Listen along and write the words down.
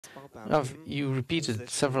You repeated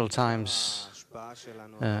several times,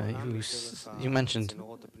 you mentioned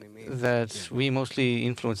that we mostly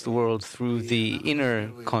influence the world through the inner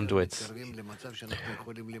conduits.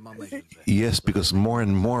 Yes, because more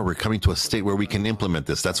and more we're coming to a state where we can implement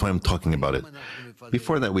this. That's why I'm talking about it.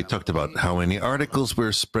 Before that, we talked about how many articles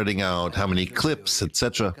we're spreading out, how many clips,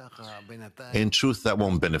 etc. In truth, that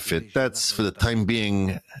won't benefit. That's for the time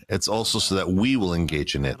being. It's also so that we will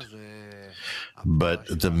engage in it. But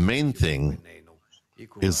the main thing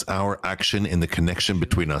is our action in the connection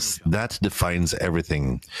between us. That defines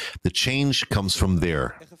everything. The change comes from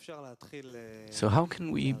there. So how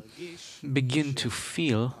can we begin to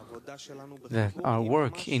feel that our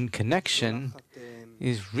work in connection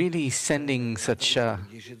is really sending such a...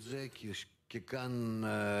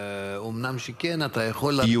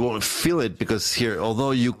 You won't feel it because here,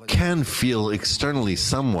 although you can feel externally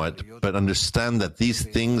somewhat, but understand that these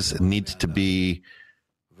things need to be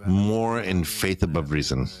more in faith above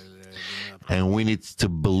reason. And we need to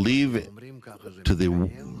believe to the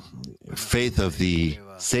faith of the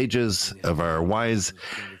sages, of our wise,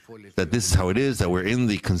 that this is how it is, that we're in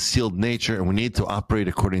the concealed nature, and we need to operate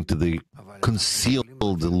according to the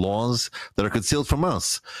concealed laws that are concealed from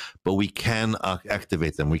us. But we can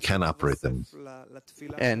activate them, we can operate them.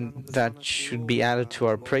 And that should be added to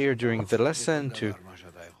our prayer during the lesson, to...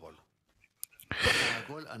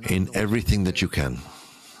 In everything that you can.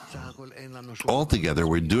 Altogether,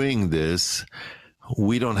 we're doing this,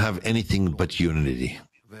 we don't have anything but unity.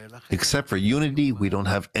 Except for unity, we don't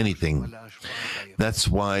have anything. That's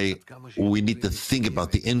why we need to think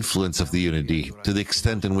about the influence of the unity to the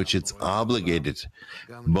extent in which it's obligated,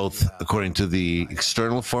 both according to the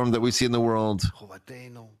external form that we see in the world,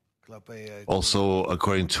 also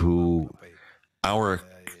according to our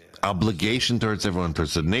obligation towards everyone,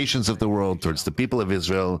 towards the nations of the world, towards the people of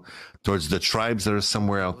Israel, towards the tribes that are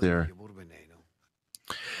somewhere out there.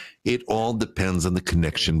 It all depends on the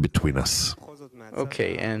connection between us.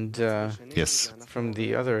 Okay, and yes, from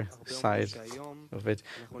the other side of it,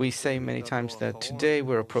 we say many times that today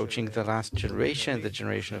we're approaching the last generation, the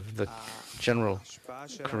generation of the general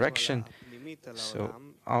correction. So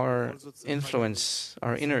our influence,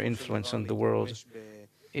 our inner influence on the world,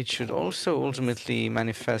 it should also ultimately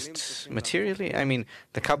manifest materially. I mean,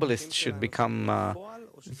 the Kabbalists should become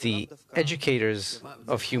the educators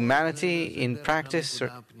of humanity in practice.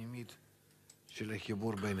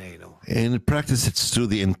 In practice, it's through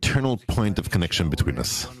the internal point of connection between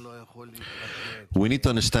us. We need to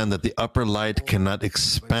understand that the upper light cannot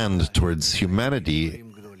expand towards humanity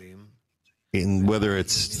in whether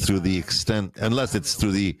it's through the extent, unless it's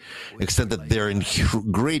through the extent that they're in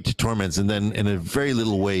great torments, and then in a very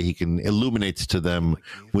little way he can illuminate to them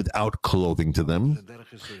without clothing to them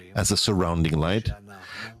as a surrounding light.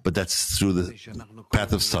 But that's through the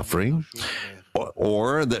path of suffering.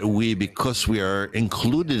 Or that we, because we are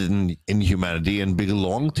included in humanity and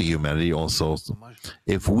belong to humanity also,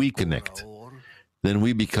 if we connect, then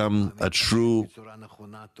we become a true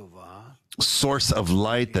source of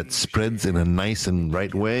light that spreads in a nice and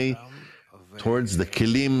right way towards the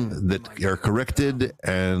kelim that are corrected,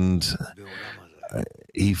 and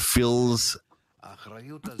he fills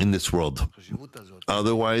in this world.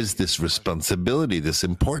 Otherwise, this responsibility, this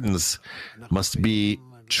importance must be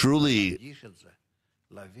truly,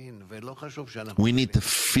 we need to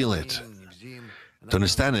feel it, to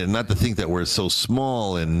understand it, and not to think that we're so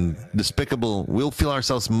small and despicable. We'll feel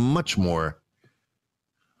ourselves much more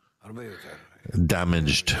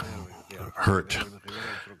damaged, hurt,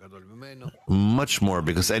 much more,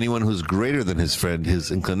 because anyone who's greater than his friend,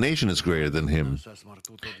 his inclination is greater than him.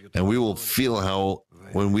 And we will feel how,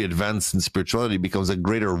 when we advance in spirituality, it becomes a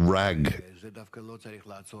greater rag.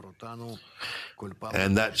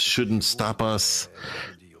 And that shouldn't stop us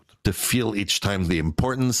to feel each time the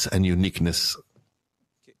importance and uniqueness.